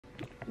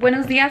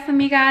Buenos dias,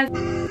 amigas.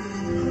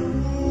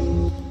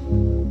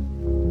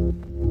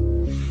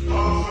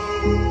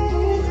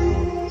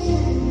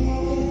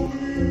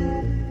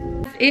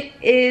 It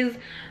is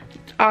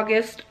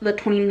August the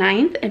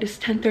 29th. It is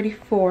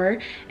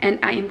 10:34 and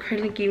I am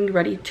currently getting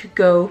ready to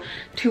go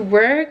to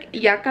work.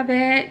 Ya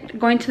acabé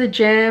going to the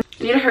gym.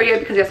 I need to hurry up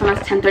because ya son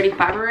las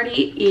 10:35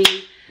 already y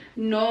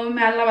no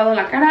me ha lavado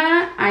la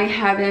cara. I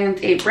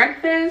haven't ate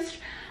breakfast.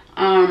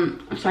 So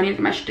I need to get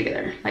my shit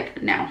together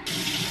like now.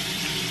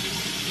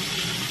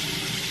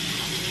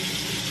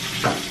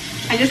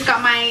 I just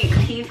got my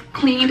teeth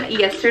cleaned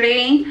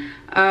yesterday.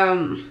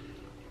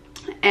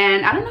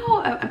 And I don't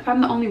know if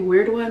I'm the only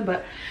weird one,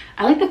 but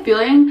I like the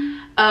feeling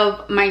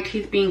of my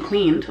teeth being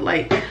cleaned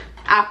like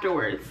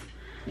afterwards.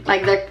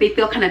 Like they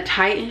feel kind of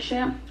tight and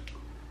shit.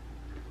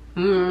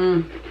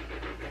 I'm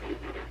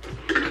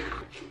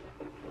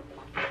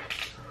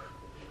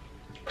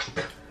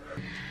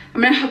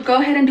gonna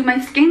go ahead and do my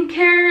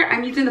skincare.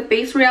 I'm using the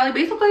Face Reality.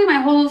 Basically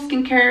my whole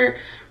skincare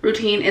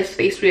routine is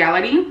Face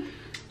Reality.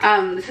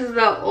 This is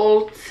the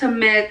ultra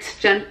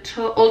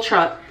gentle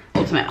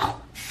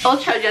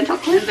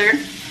cleanser,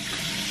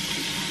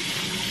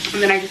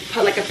 and then I just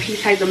put like a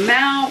pea-sized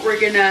amount. We're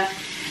gonna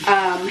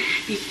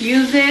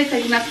diffuse it.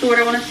 I think that's the word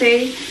I want to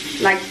say,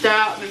 like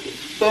that. Make it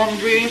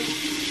spongy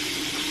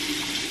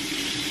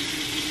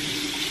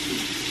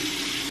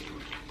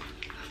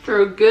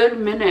for a good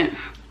minute.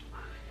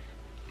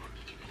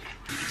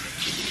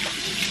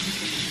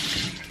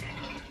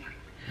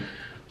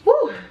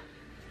 Woo.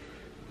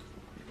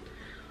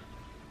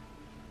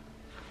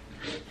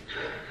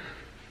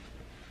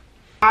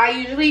 I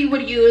usually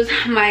would use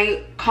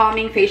my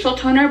calming facial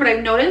toner, but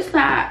I've noticed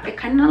that it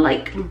kind of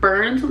like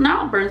burns,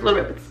 not burns a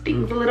little bit, but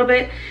stings a little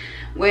bit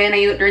when I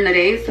use it during the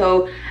day.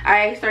 So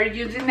I started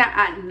using that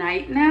at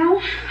night now.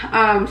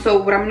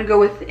 So what I'm gonna go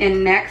with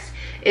in next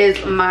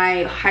is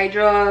my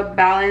Hydra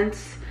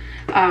Balance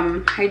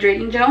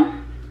hydrating gel,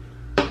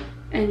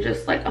 and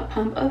just like a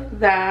pump of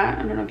that.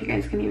 I don't know if you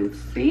guys can even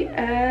see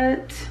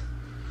it,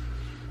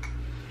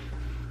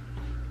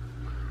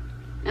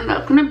 and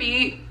that's gonna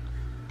be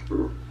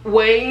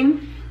way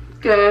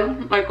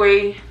good, like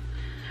way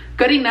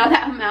good enough.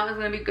 That amount is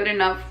gonna be good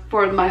enough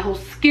for my whole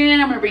skin.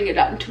 I'm gonna bring it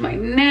down to my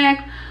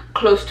neck,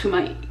 close to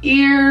my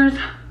ears,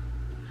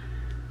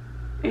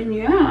 and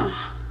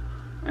yeah,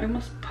 I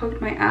almost poked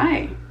my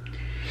eye.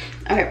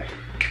 Okay,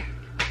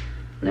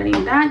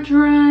 letting that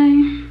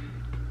dry.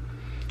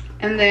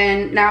 And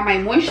then now my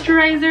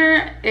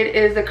moisturizer, it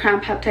is a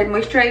Crown Peptide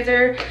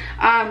moisturizer.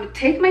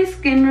 Take my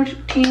skin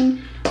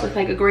routine with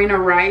like a grain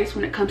of rice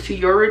when it comes to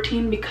your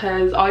routine,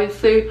 because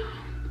obviously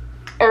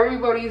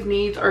everybody's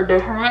needs are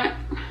different.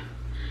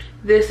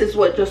 This is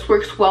what just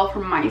works well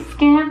for my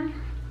skin.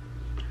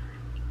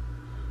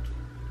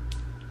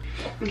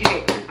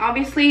 Okay, and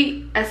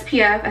obviously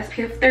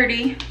SPF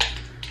 30.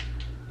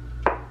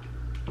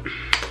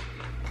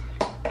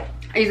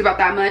 I use about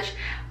that much.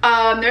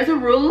 There's a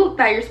rule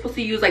that you're supposed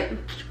to use like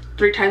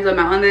 3 times the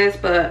amount of this,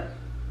 but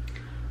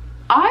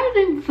I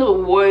think it's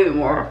way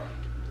more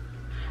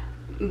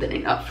than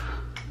enough.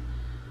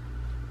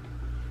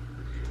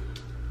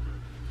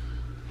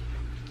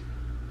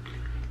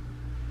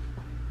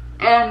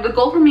 And the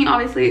goal for me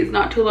obviously is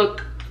not to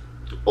look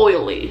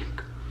oily,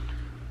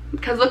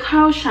 because look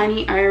how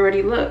shiny I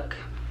already look.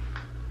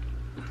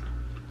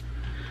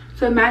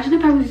 So imagine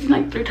if I was using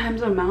like 3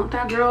 times the amount,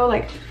 that girl,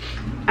 like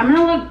I'm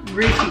gonna look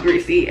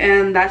greasy,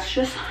 and that's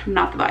just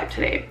not the vibe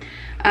today.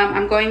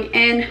 I'm going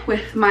in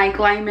with my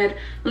Glymed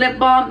lip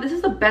balm. This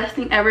is the best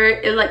thing ever.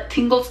 It like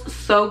tingles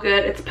so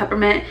good. It's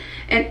peppermint,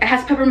 and it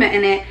has peppermint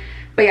in it.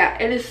 But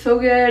yeah, it is so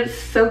good,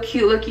 so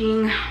cute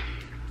looking.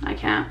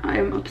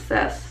 I'm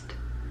obsessed.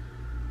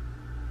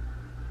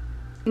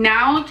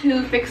 Now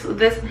to fix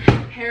this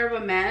hair of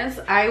a mess,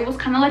 I was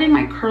kind of letting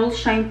my curls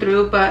shine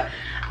through, but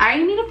I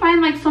need to find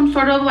like some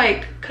sort of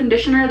like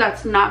conditioner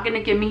that's not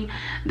gonna give me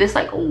this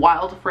like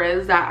wild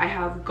frizz that I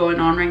have going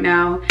on right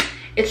now.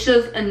 It's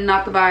just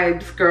not the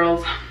vibes,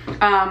 girls.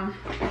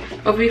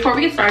 But before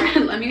we get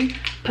started, let me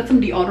put some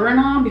deodorant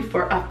on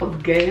before I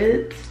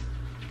forget.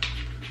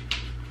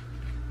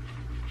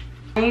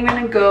 I'm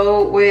gonna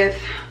go with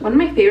one of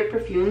my favorite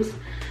perfumes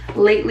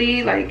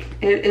lately. Like,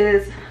 it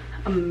is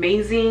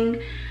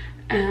amazing.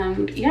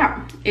 And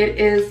yeah, it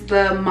is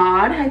the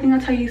Mod, I think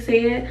that's how you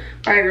say it,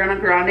 by Ariana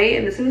Grande.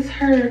 And this is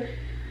her,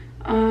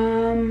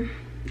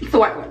 it's the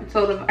white one.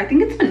 So I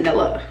think it's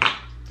vanilla.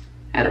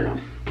 I don't know.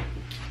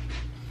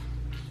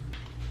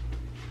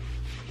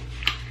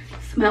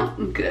 Smell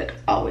good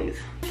always.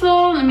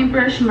 So let me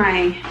brush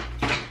my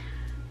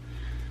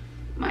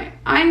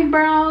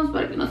eyebrows,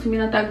 but no se me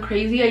not that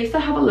crazy. I used to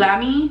have a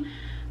Lamy,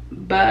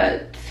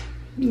 but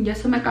ya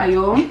se me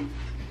cayó,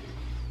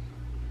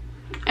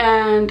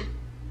 and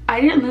I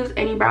didn't lose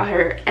any brow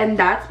hair, and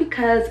that's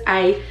because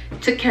I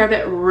took care of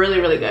it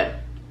really good.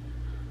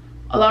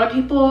 A lot of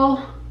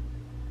people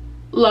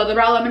love the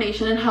brow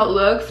lamination and how it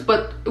looks,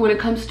 but when it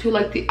comes to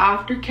like the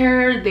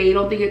aftercare, they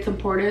don't think it's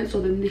important,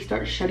 so then they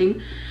start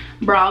shedding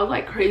brows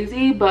like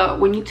crazy. But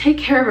when you take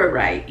care of it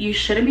right, you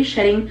shouldn't be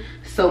shedding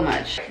so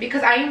much.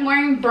 Because I am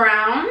wearing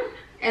brown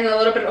and a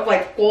little bit of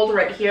like gold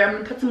right here, I'm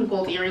gonna put some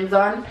gold earrings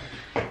on.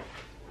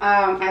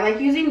 I like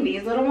using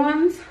these little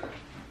ones.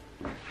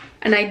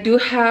 And I do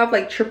have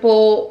like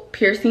triple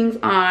piercings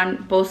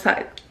on both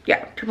sides.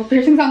 Yeah, triple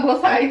piercings on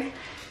both sides.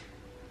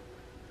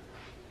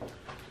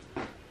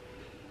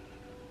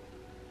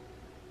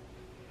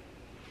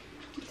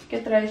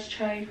 ¿Qué traes,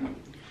 Chai?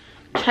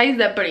 Chai's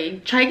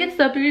separated. Chai gets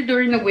separated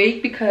during the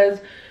week because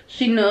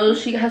she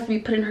knows she has to be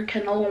put in her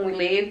kennel when we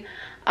leave.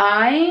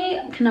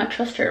 I cannot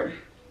trust her,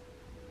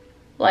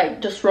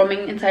 like just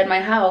roaming inside my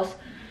house,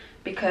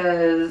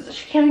 because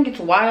she kind of gets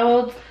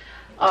wild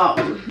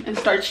and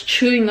starts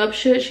chewing up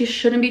shit she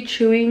shouldn't be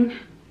chewing.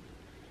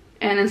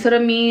 And instead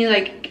of me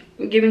like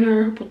giving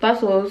her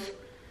putazos,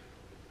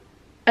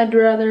 I'd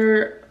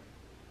rather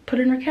put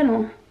her in her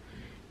kennel.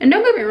 And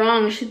don't get me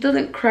wrong, she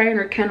doesn't cry in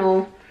her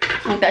kennel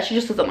like that, she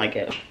just doesn't like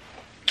it.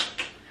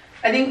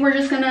 I think we're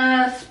just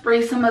gonna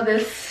spray some of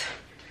this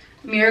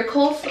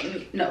Miracles,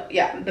 no,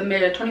 yeah, the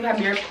 25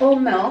 Miracle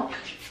milk.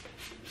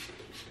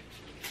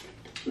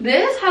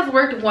 This has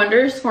worked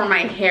wonders for my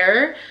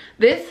hair.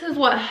 This is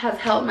what has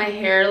helped my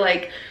hair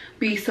like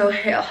be so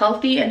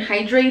healthy and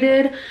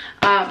hydrated.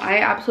 I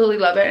absolutely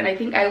love it, and I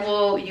think I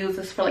will use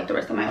this for like the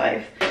rest of my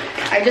life.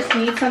 I just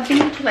need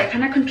something to like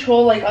kind of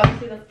control like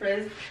obviously the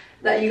frizz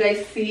that you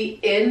guys see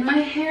in my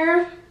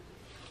hair.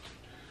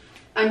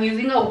 I'm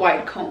using a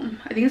wide comb.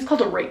 I think it's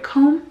called a rake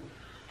comb,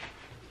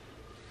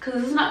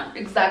 because this is not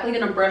exactly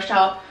gonna brush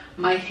out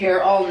my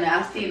hair all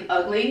nasty and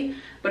ugly,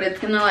 but it's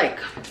gonna like,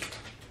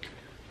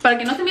 para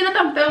que no se mira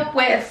tan feo,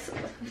 pues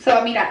se va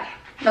a mirar.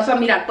 No se va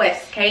a mirar,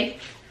 pues, okay?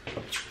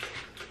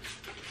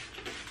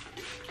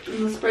 I'm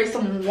gonna spray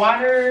some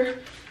water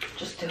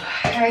just to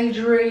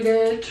hydrate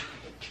it.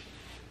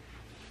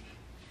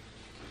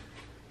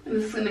 And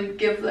this is gonna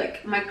give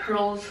like my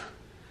curls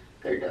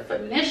their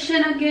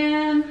definition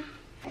again.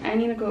 I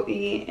need to go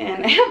eat,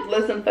 and I have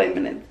less than 5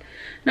 minutes.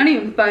 Not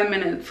even 5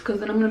 minutes,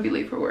 because then I'm gonna be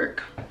late for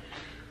work.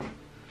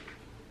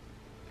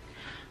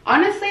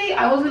 Honestly,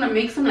 I was gonna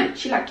make some like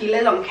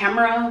chilaquiles on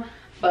camera,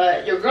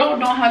 but your girl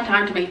don't have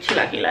time to make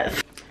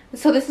chilaquiles.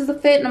 So this is the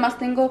fit. Nomás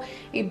tengo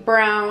a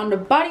brown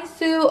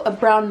bodysuit, a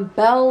brown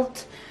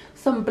belt,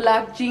 some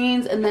black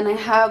jeans, and then I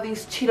have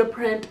these cheetah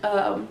print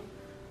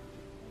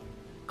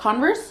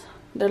Converse.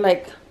 They're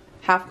like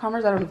half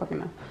Converse, I don't fucking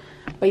know.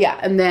 But yeah,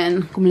 and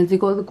then como les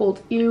digo, the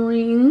gold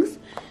earrings.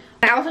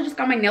 I also just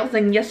got my nails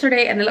done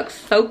yesterday and they look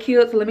so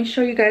cute. So let me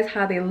show you guys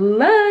how they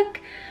look.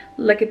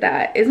 Look at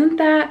that. Isn't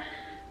that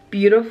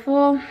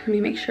beautiful? Let me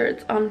make sure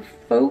it's on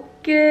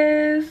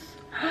focus.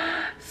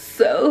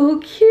 So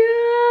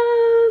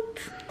cute.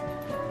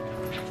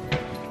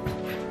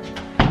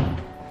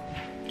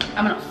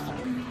 Vámonos.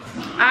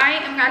 I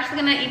am actually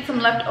gonna eat some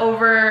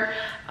leftover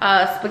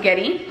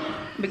spaghetti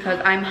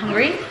because I'm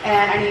hungry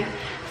and I need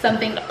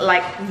something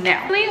like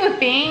now. With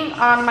being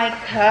on my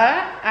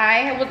cut,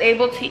 I was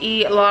able to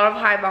eat a lot of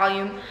high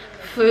volume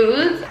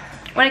foods.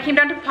 When it came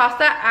down to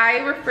pasta, I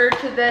referred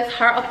to this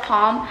Heart of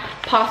Palm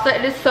pasta.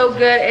 It is so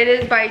good. It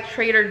is by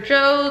Trader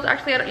Joe's.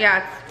 Actually,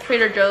 yeah, it's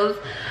Trader Joe's.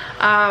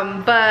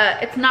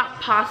 But it's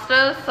not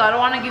pasta, so I don't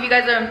want to give you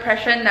guys the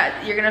impression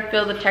that you're gonna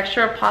feel the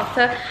texture of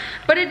pasta,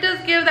 but it does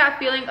give that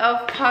feeling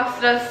of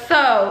pasta.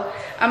 So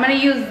I'm gonna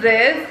use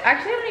this.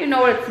 Actually, I don't even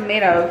know what it's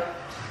made of.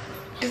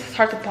 This is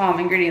Heart of Palm,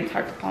 ingredients,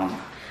 Heart of Palm.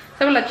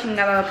 Sabe la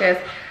chingada lo que es.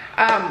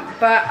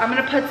 But I'm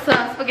gonna put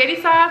some spaghetti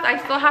sauce. I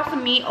still have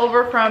some meat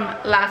over from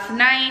last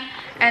night,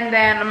 and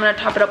then I'm gonna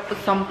top it up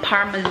with some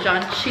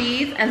Parmesan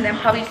cheese, and then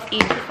probably just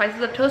eat 2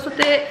 slices of toast with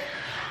it.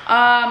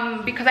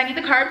 Because I need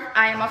the carbs.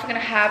 I am also gonna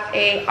have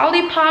a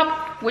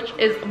Olipop, which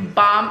is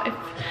bomb.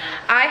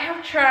 I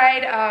have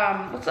tried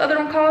what's the other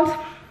one called?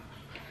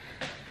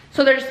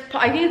 So there's,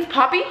 I think it's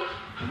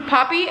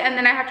Poppy, and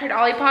then I have tried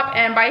Olipop,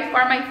 and by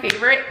far my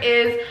favorite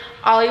is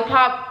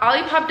Olipop.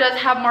 Olipop does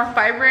have more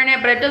fiber in it,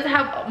 but it does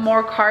have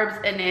more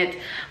carbs in it.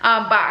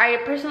 But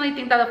I personally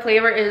think that the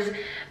flavor is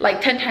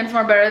like 10 times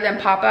more better than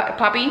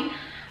Poppy.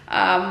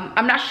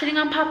 I'm not shitting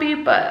on Poppy,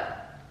 but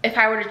if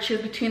I were to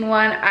choose between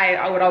one,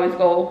 I would always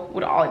go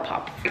with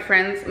Olipop.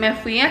 Friends, me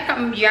fui a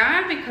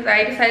cambiar because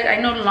I decided I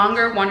no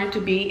longer wanted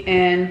to be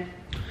in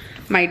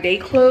my day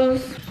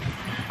clothes.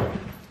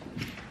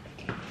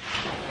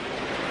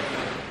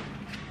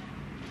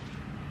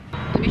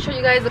 Let me show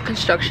you guys the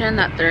construction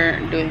that they're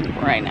doing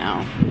right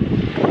now.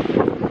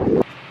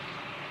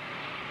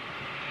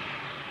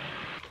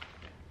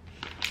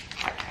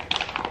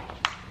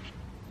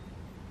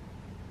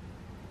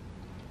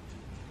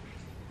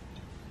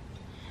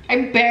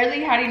 I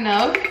barely had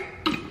enough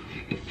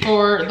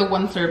for the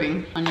 1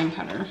 serving onion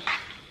powder.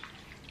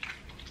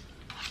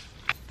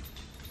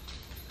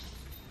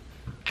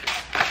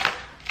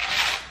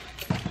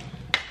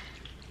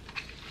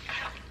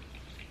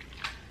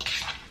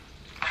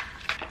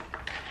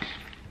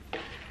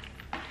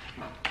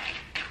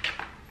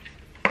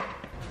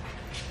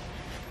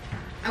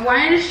 I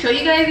wanted to show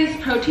you guys these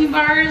protein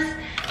bars.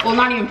 Well,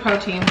 not even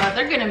protein, but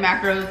they're good in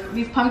macros.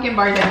 These pumpkin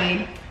bars I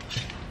made.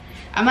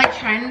 I'm like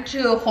trying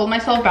to hold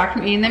myself back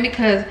from eating them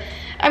because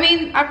I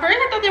mean, at first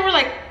I thought they were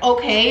like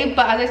okay,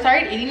 but as I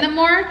started eating them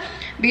more,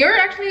 they are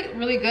actually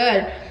really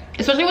good,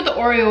 especially with the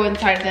Oreo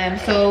inside them.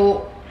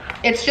 So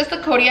it's just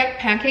a Kodiak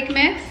pancake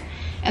mix,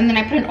 and then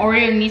I put an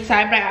Oreo in each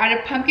side, but I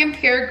added pumpkin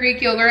pure,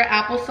 Greek yogurt,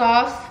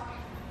 applesauce.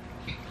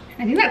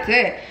 I think that's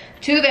it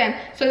to them.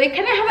 So they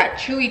kind of have that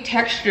chewy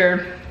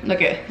texture.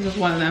 Look at this is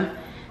one of them.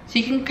 So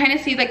you can kind of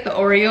see like the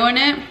Oreo in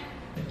it.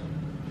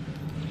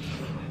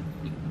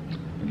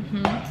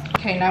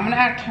 Okay, now I'm gonna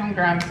add 10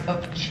 grams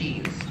of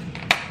cheese.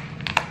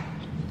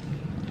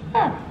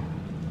 Oh.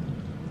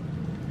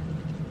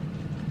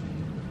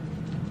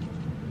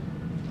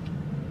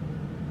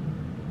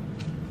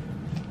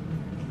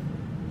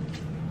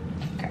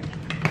 Okay.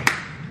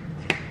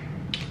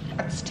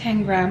 That's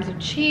 10 grams of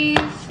cheese,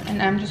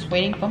 and I'm just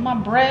waiting for my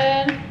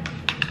bread.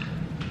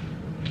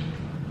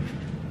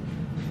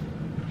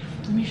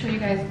 Let me show you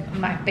guys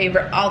my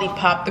favorite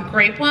Olipop, the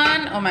grape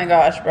one. Oh my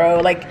gosh,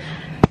 bro. Like,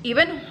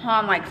 even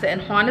Juan likes it,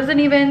 and Juan doesn't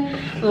even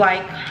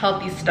like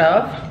healthy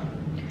stuff.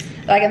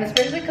 Like, and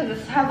especially because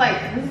this has like,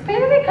 this is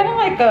basically kind of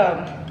like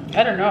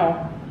I don't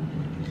know.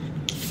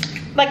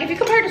 Like, if you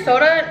compare it to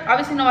soda,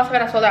 obviously no vas a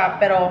ver a soda,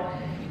 pero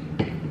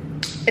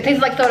it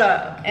tastes like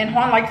soda, and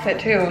Juan likes it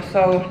too.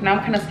 So now I'm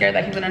kind of scared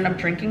that he's gonna end up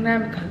drinking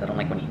them because I don't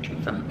like when he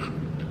drinks them.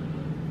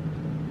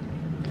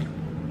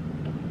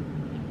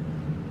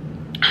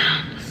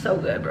 So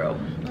good, bro.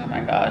 Oh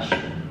my gosh.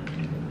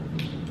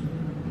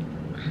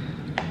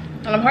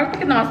 A lo mejor es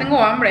porque nomás tengo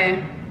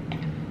hambre,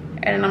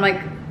 and I'm like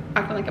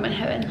acting like I'm in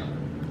heaven.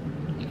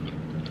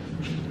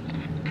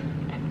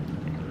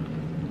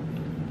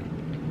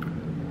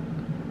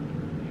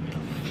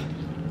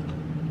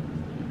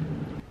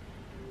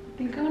 I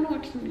think I want to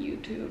watch some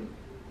YouTube.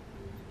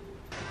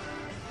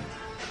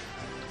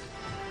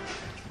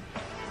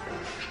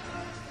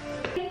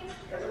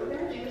 What we're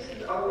gonna do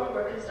is all of our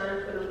work is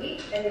done for the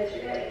week, and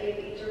yesterday I gave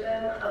each of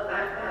them a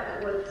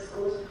backpack with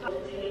school supplies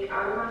to take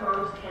out of my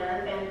mom's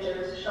can and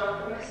just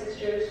shop for my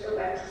sisters, go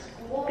back to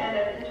school, and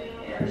I've been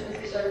doing it ever since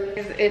we started.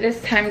 It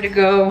is time to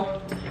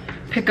go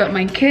pick up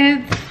my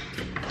kids.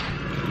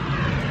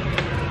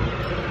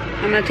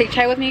 I'm gonna take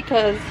Chai with me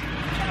because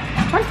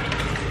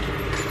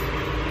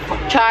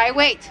Chai,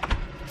 wait.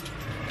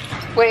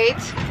 Wait.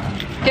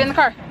 Get in the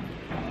car.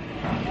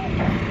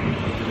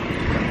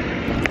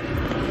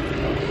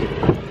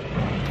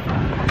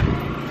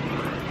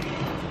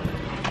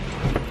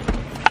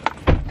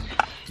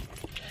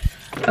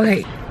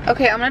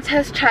 Okay, I'm gonna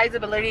test Chai's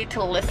ability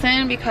to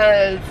listen,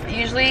 because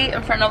usually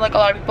in front of like a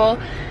lot of people,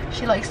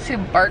 she likes to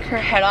bark her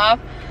head off.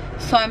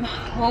 So I'm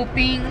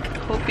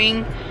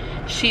hoping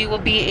she will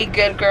be a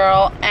good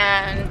girl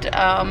and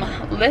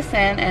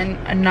listen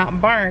and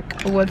not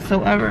bark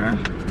whatsoever.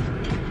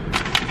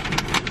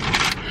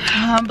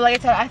 But like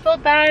I said, I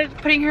felt bad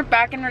putting her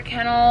back in her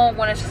kennel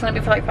when it's just gonna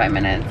be for like 5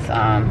 minutes.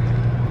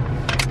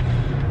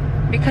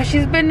 Because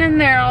she's been in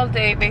there all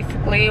day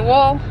basically.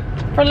 Well,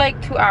 for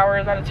like 2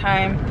 hours at a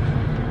time.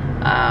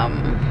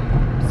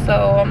 So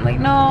I'm like,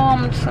 no,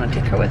 I'm just gonna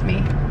take her with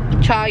me.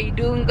 Chai, you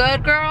doing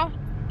good, girl?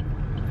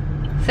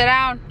 Sit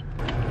down.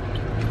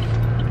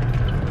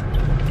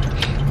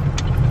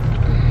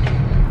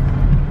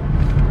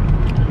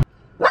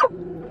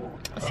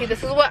 See,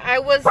 this is what I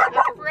was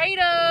afraid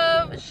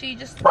of.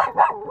 She's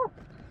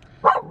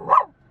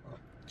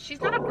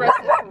not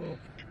aggressive.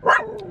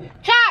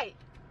 Chai!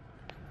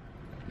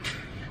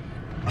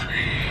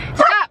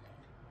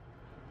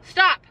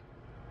 Stop.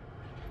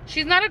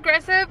 She's not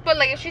aggressive, but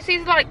like if she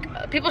sees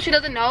like people she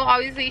doesn't know,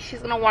 obviously she's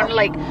gonna want to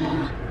like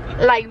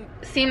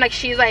seem like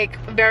she's like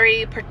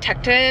very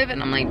protective,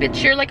 and I'm like,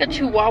 bitch, you're like a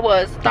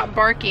chihuahua, stop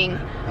barking.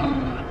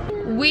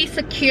 We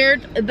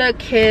secured the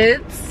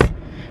kids.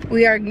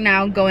 We are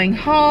now going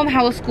home.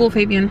 How was school,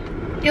 Fabian?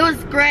 It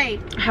was great.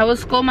 How was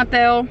school,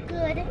 Mateo?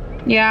 Good.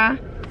 Yeah?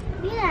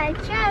 Yeah,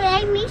 Charlie,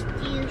 I missed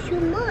you so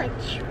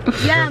much.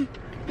 Yeah,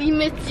 we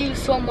missed you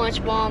so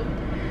much, Mom.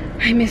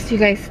 I missed you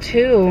guys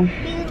too.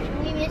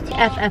 We missed you.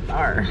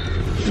 FFR.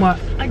 What?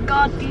 I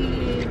got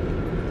the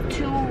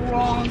 2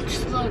 wrong.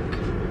 Just look.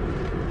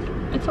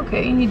 It's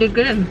okay. You did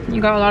good. You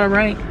got a lot of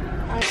right.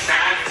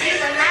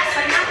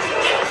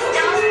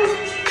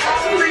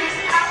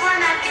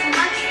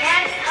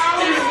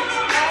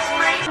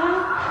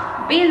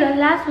 Be the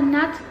last one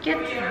not to get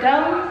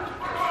down.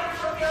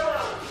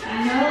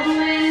 No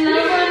way, no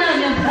one on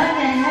the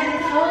button had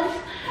it close.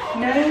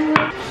 No.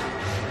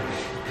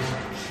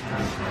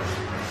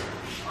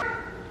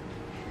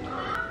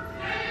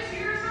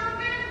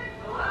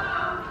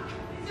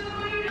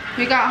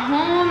 We got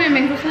home and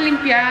me puse a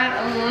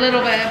limpiar a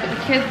little bit, but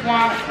the kids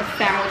want a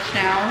sandwich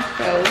now,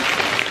 so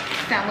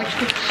sandwich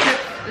with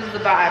chips is the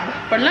vibe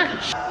for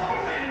lunch.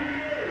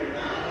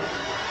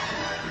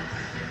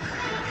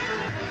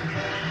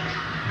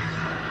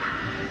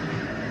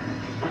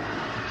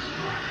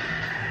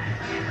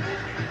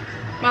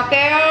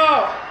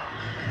 Mateo!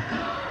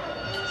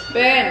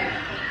 Ven.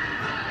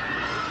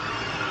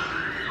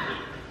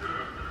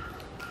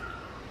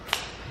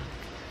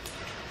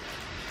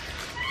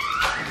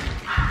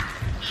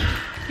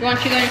 You want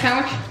cheese on your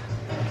sandwich?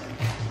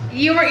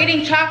 You were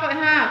eating chocolate,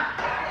 huh?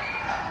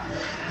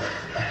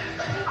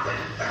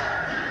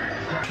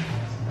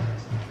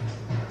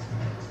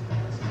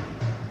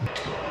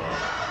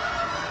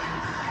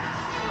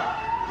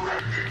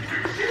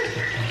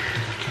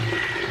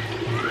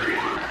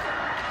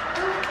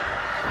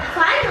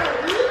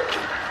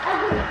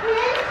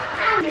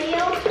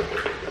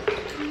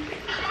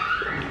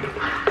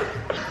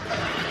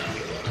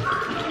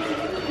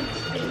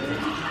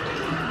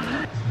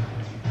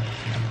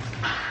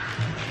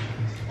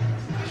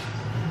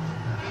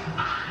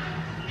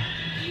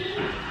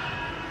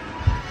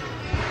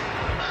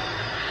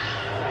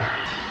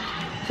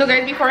 So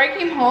guys, before I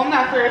came home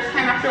that first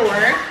time after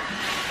work,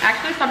 I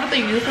actually stopped at the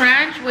youth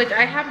ranch, which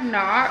I have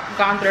not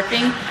gone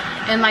thrifting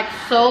in like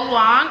so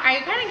long.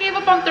 I kind of gave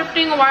up on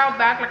thrifting a while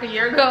back, like a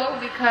year ago,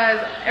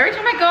 because every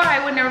time I go, I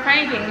would never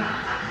find anything.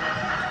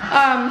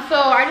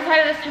 So I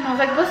decided this time, I was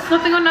like, pues no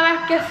tengo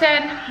nada que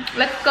hacer.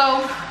 Let's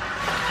go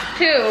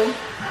to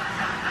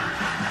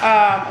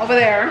over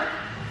there.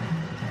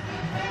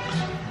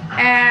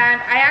 And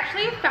I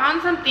actually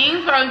found some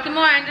things, but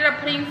ultimo I ended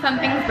up putting some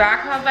things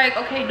back. I was like,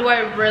 okay, do I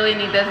really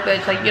need this,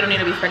 bitch? Like, you don't need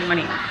to be spending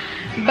money.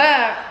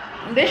 But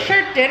this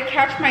shirt did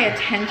catch my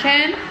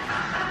attention.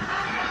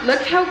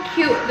 Look how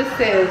cute this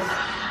is.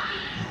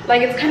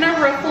 Like, it's kind of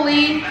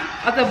ruffly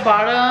at the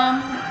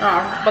bottom,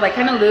 but like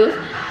kind of loose.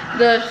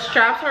 The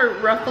straps are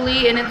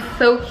ruffly and it's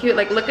so cute.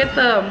 Like, look at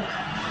the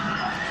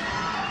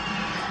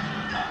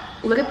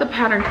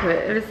pattern to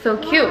it. It is so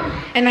cute.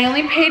 And I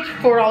only paid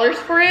 $4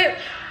 for it.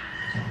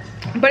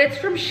 But it's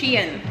from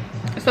Shein,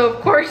 so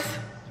of course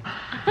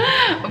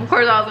I was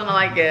gonna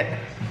like it.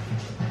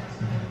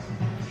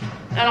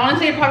 And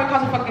honestly, it probably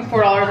cost me fucking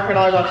 $4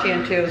 off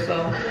Shein too,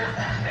 so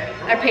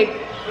I paid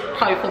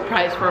probably full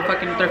price for a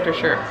fucking thrifter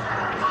shirt.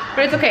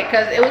 But it's okay,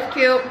 cause it was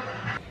cute.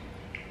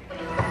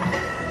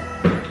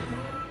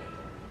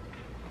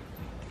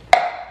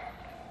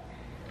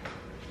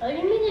 Are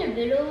you making a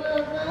video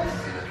of us?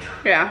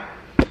 Yeah.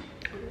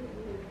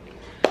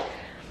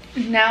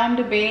 Now I'm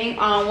debating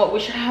on what we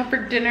should have for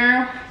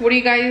dinner. What are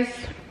you guys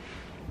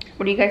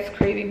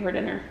craving for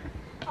dinner?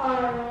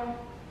 I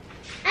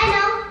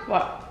know.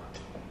 What?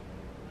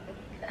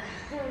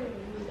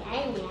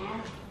 I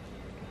know.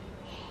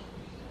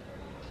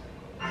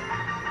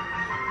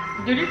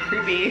 Dude, you're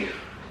creepy.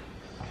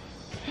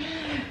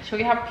 Should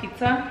we have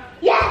pizza?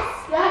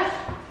 Yes. Yes.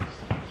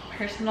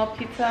 Personal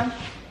pizza?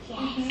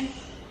 Yes.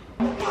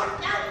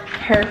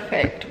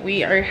 Perfect.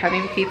 We are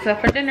having pizza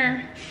for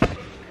dinner.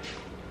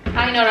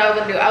 I know what I was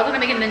gonna do. I was gonna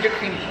make a ninja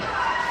creamy.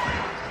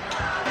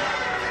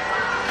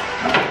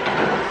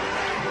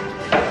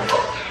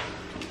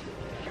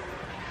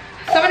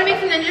 So I'm gonna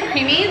make some ninja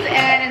creamies,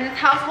 and in this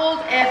household,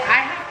 if I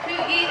have to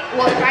eat,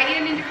 well, if I eat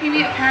a ninja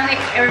creamy, apparently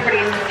everybody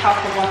in this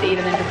household wants to eat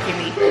a ninja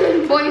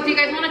creamy. Boys, do you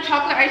guys want a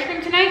chocolate ice cream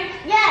tonight?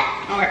 Yes.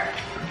 Okay.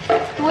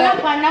 Do we have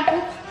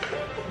pineapple?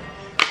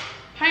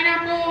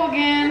 Pineapple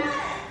again.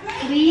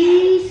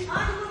 Please.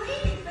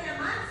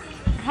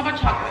 How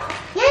about chocolate?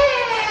 Yay!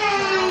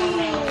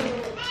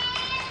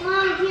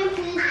 Mom, can you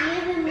please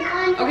give him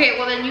one? Okay,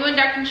 well then you and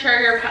Dad can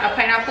share your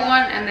pineapple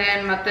one, and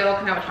then Mateo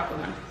can have a chocolate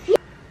one.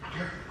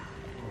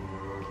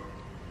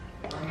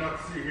 I'm not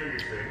seeing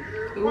anything.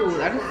 Ooh,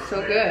 that is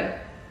so good.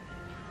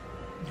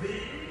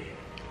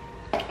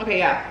 Okay,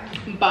 yeah.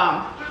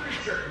 Bomb. Let me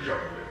check the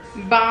other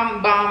list.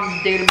 Bomb,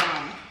 data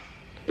bomb.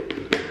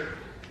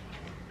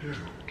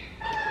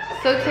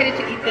 So excited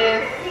to eat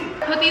this.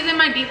 Put these in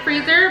my deep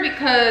freezer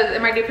because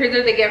in my deep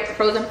freezer they get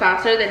frozen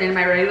faster than in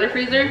my regular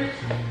freezer.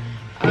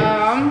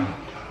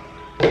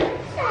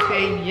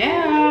 Okay,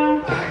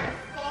 yeah.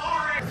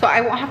 So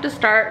I won't have to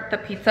start the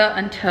pizza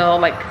until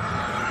like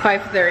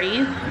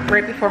 5:30,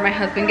 right before my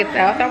husband gets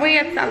out. That way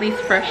it's at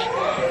least fresh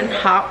and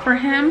hot for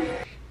him.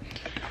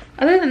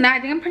 Other than that, I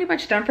think I'm pretty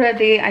much done for that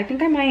day. I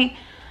think I might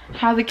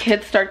have the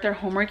kids start their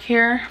homework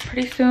here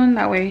pretty soon.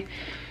 That way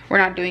we're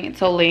not doing it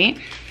so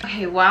late.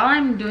 Okay, while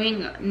I'm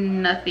doing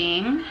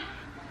nothing,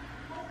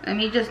 let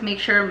me just make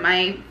sure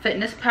my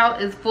fitness pal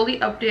is fully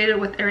updated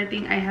with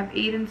everything I have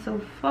eaten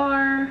so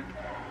far.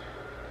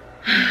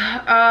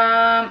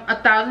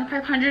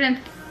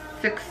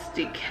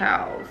 1,560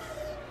 calories.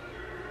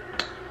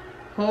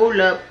 Hold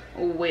up,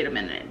 wait a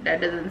minute,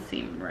 that doesn't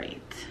seem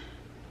right.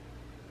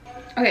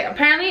 Okay,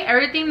 apparently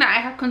everything that I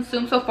have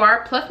consumed so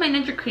far, plus my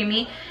Ninja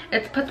Creamy,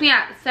 it puts me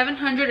at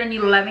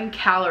 711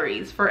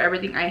 calories for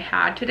everything I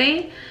had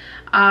today,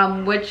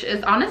 which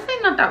is honestly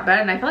not that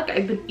bad, and I feel like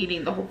I've been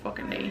eating the whole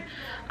fucking day.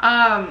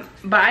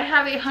 But I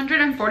have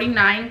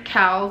 149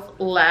 calories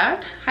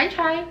left. Hi,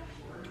 Chai.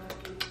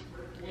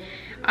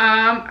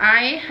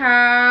 I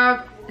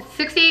have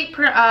 68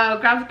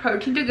 grams of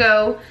protein to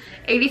go,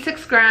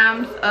 86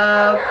 grams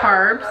of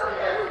carbs,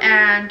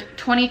 and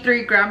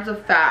 23 grams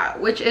of fat,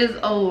 which is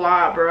a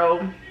lot,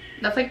 bro.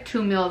 That's like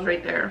 2 meals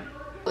right there.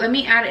 Let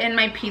me add in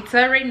my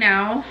pizza right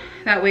now.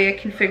 That way I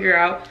can figure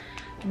out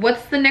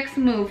what's the next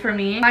move for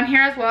me. I'm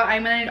here as well.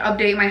 I'm gonna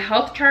update my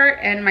health chart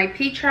and my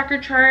pee tracker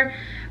chart.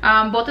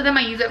 Both of them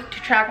I use it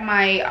to track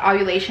my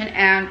ovulation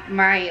and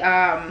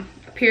my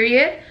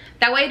period.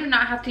 That way I do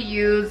not have to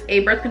use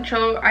a birth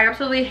control. I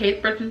absolutely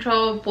hate birth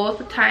control. Both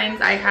the times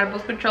I had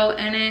birth control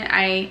in it,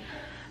 I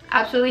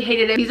absolutely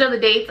hated it. These are the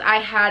dates I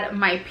had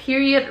my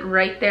period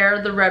right there,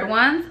 the red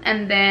ones,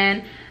 and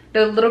then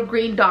The little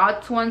green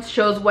dots ones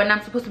shows when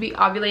I'm supposed to be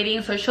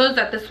ovulating. So it shows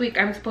that this week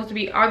I'm supposed to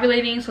be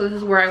ovulating. So this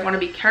is where I want to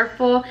be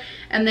careful.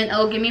 And then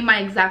it'll give me my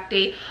exact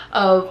date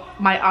of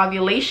my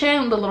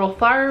ovulation, the little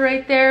flower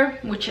right there,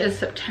 which is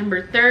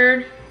September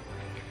 3rd.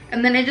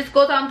 And then it just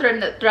goes on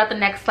throughout the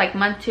next like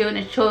month too, and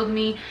it shows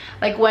me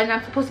like when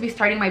I'm supposed to be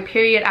starting my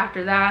period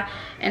after that.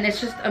 And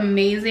it's just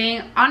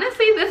amazing.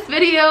 Honestly, this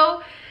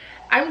video,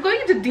 I'm going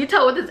into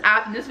detail with this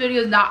app, and this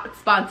video is not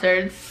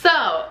sponsored.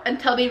 So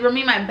until they run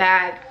me my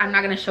bag, I'm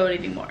not gonna show it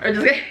anymore.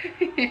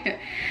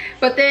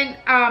 But then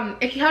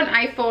if you have an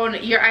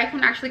iPhone, your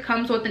iPhone actually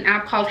comes with an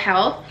app called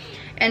Health,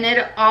 and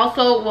it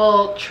also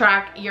will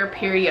track your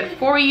period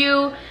for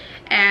you.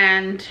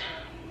 And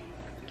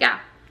yeah,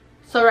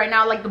 so right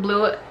now, like the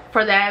blue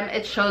for them,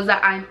 it shows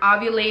that I'm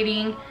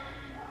ovulating,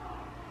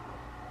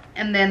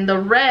 and then the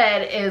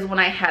red is when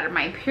I had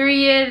my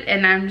period.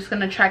 And I'm just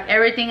gonna track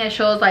everything. It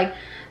shows like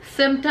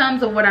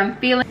symptoms of what I'm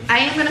feeling. I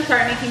am gonna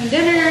start making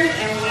dinner,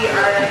 and we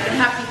are gonna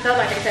have pizza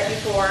like I said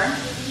before.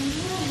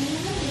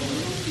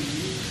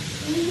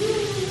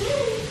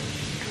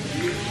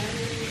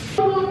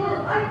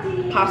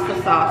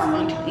 Pasta sauce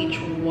onto each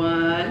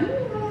one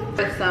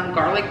with some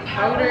garlic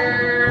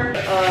powder,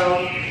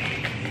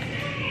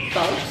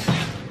 salt.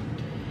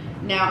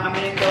 Now I'm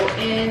gonna go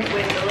in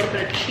with a little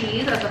bit of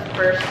cheese as a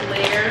first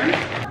layer.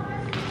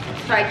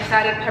 So I just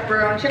added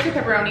pepperoni, chicken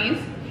pepperonis.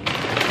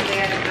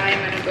 And then I'm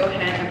gonna go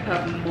ahead and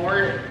put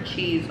more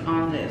cheese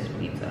on this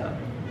pizza.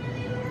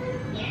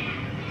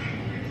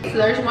 So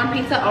there's one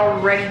pizza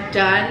already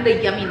done, the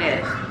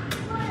yumminess.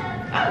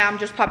 I'm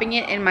just popping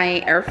it in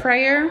my air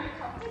fryer.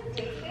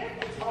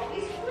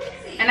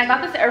 And I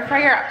got this air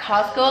fryer at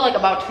Costco like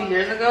about 2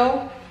 years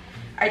ago.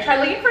 I tried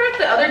looking for it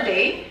the other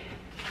day,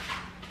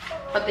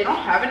 but they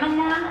don't have it no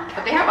more.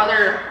 But they have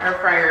other air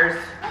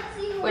fryers,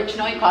 which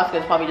knowing Costco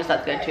is probably just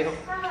as good too.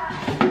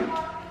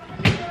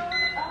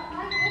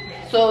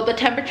 So the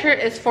temperature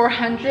is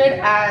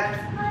 400 at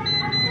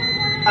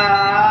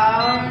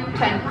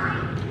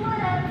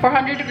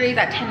 400 degrees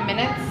at 10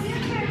 minutes.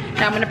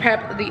 Now I'm gonna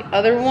prep the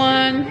other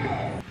one.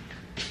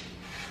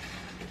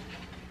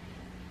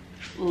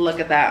 Look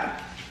at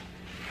that,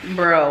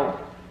 bro.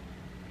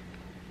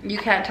 You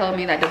can't tell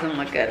me that doesn't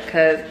look good,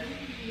 because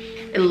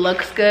it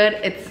looks good,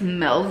 it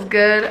smells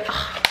good.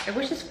 Ugh, I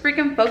wish it's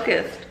freaking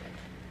focused.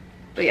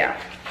 But yeah,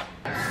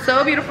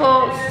 so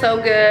beautiful, so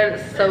good,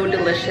 so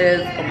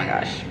delicious. Oh my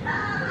gosh.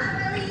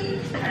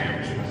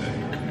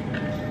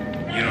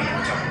 You don't know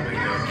what type of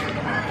makeup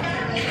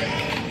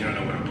you don't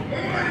know what I'm putting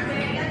on.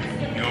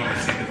 You only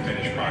see the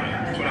finished product.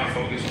 That's what I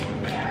focus on.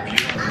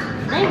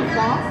 Thanks,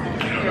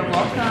 you're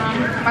welcome.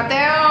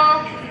 Mateo.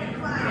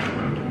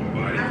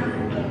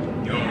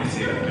 You only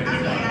see the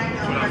finished product.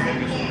 That's what I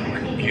focus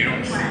on. You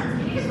don't see.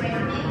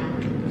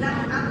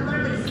 I'm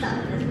literally stuck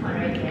in this part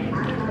right here.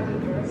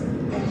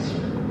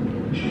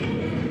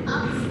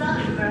 I'm stuck,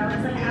 bro.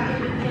 It's like, how do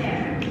you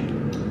care?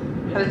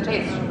 How does it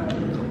taste?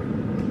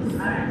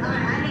 Alright, I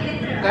made it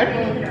through. Good? I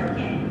made it through,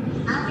 okay.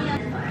 I'll be on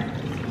this part.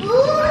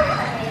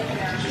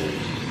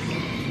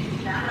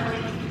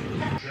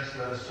 Just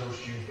let us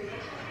toast you.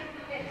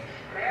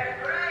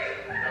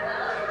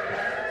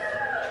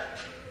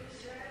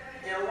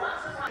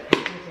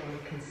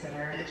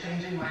 Consider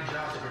Changing my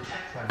job to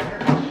protect my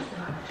marriage.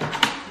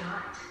 it's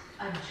not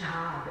a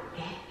job.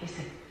 It is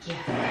a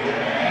gift.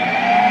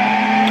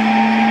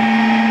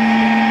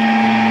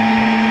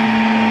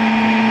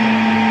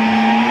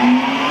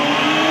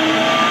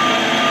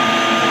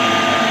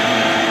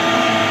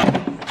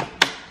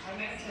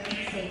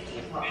 Safety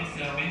is what was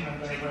known when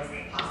there was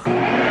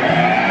possible.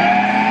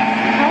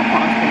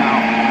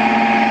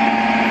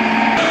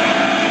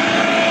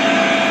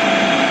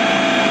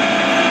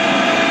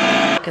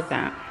 Look at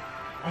that.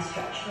 I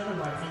stretch for the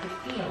ones I could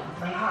feel with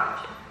my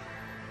heart.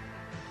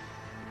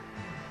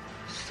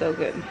 So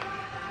good.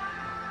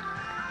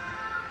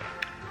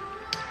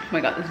 Oh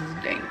my god, this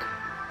is dank.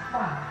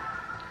 Wow.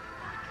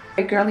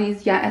 Alright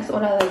girlies, yeah, it's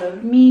hora de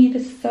dormir.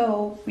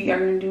 So we are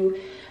gonna do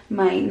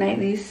my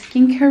nightly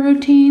skincare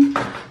routine.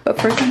 But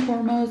first and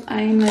foremost,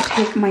 I'm gonna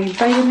take my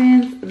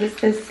vitamins.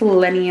 This is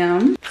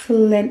selenium.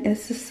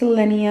 This is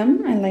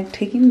selenium. I like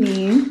taking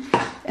these.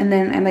 And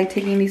then I like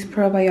taking these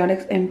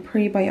probiotics and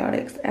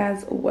prebiotics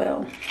as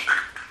well.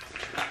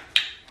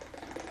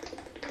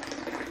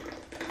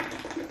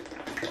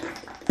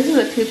 This is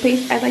a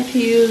toothpaste. I like to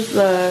use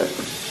the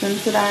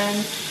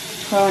Sensodyne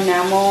Pro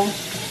Enamel.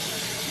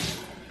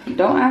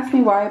 Don't ask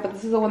me why, but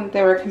this is the one that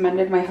they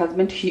recommended my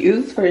husband to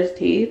use for his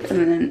teeth. And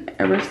then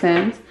ever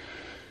since,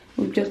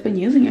 we've just been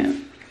using it.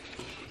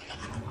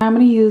 I'm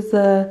going to use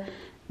the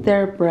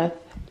TheraBreath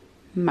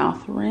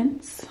mouth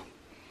rinse.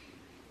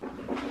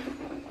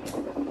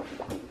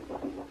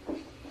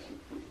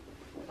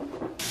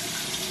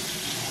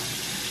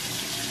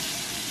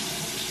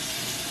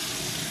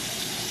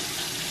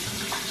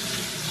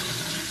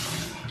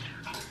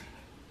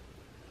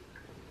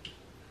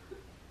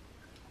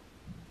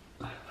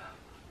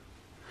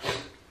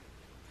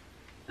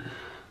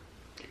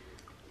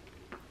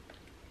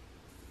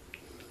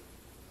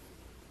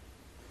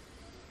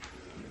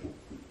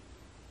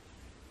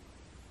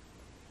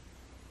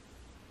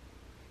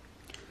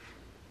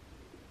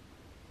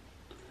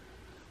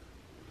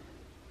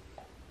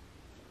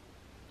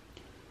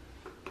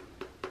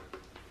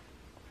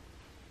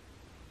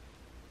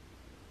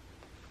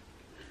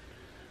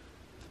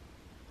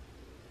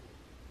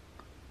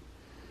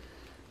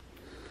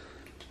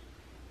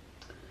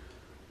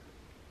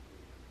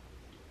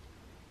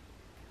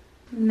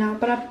 Now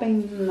para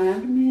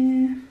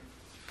peinarme,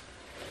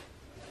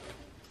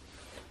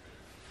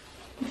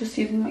 just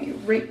using my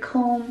rake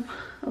comb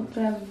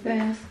otra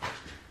vez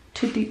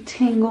to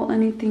detangle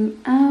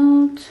anything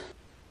out.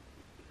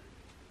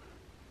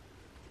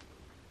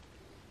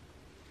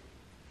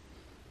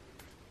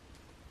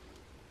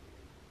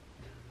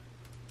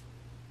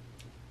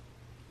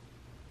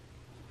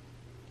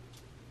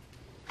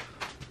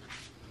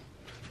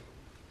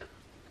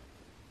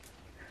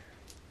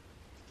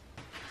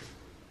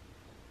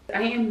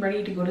 I am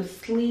ready to go to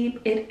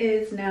sleep. It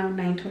is now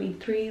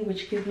 9:23,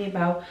 which gives me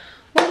about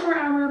 1 more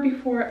hour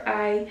before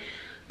I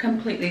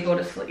completely go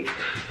to sleep.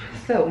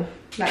 So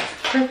that's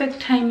perfect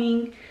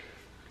timing.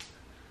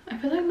 I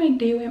feel like my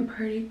day went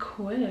pretty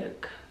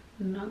quick,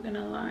 I'm not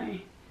gonna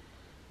lie.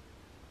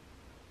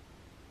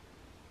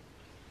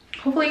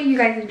 Hopefully you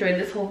guys enjoyed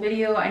this whole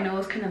video. I know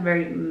it's kind of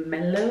very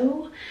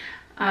mellow,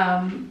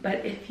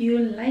 but if you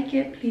like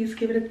it, please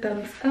give it a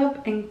thumbs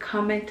up and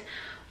comment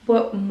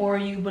what more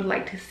you would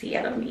like to see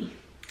out of me.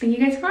 Thank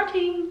you guys for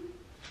watching.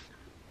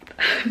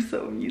 I'm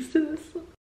so used to this.